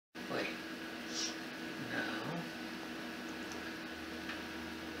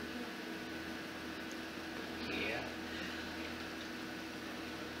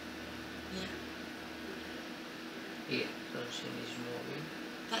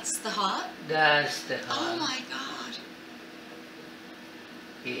That's the heart? That's the heart. Oh my God.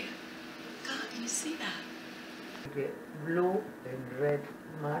 Here. God, can you see that? The blue and red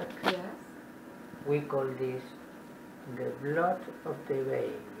mark, Yes. we call this the blood of the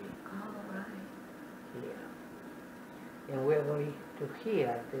baby. Oh, right. Here. And we're going to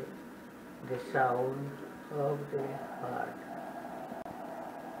hear the sound of the heart.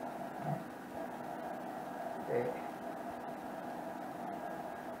 Here.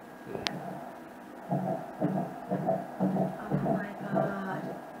 Oh my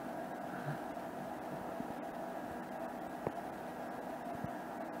God.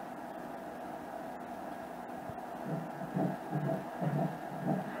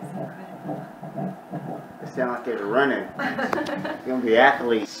 That's incredible. They sound like they're running. They're gonna be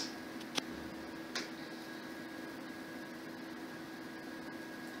athletes.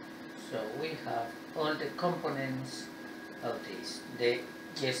 So we have all the components of this. The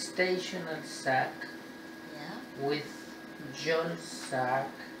gestational sac Yeah. with yolk sac.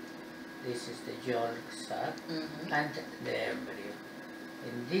 This is the yolk sac and the embryo.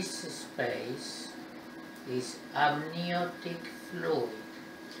 In this space is amniotic fluid.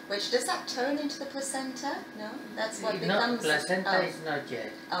 Which, does that turn into the placenta? No? That's what No, becomes... placenta is not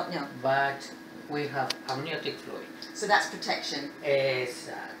yet. Oh, no. But we have amniotic fluid. So that's protection.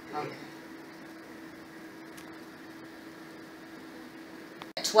 Exactly. Okay.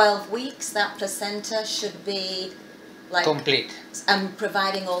 12 weeks, that placenta should be like... Complete.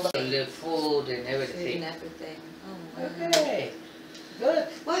 providing all the... The food and everything. Oh, wow. Okay. Good.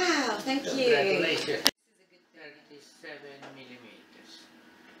 Wow, thank you. Congratulations. 37 millimeters.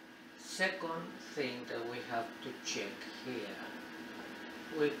 Second thing that we have to check here,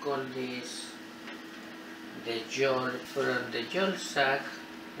 we call this the yolk. From the yolk sac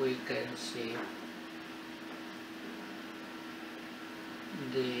we can see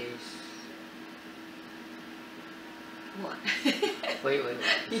this. What? Wait. Yeah.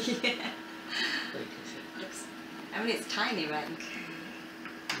 Wait a second. Looks, I mean, it's tiny, right?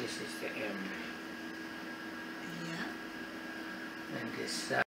 This is the embryo. Yeah. And the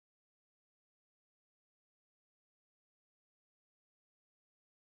sac.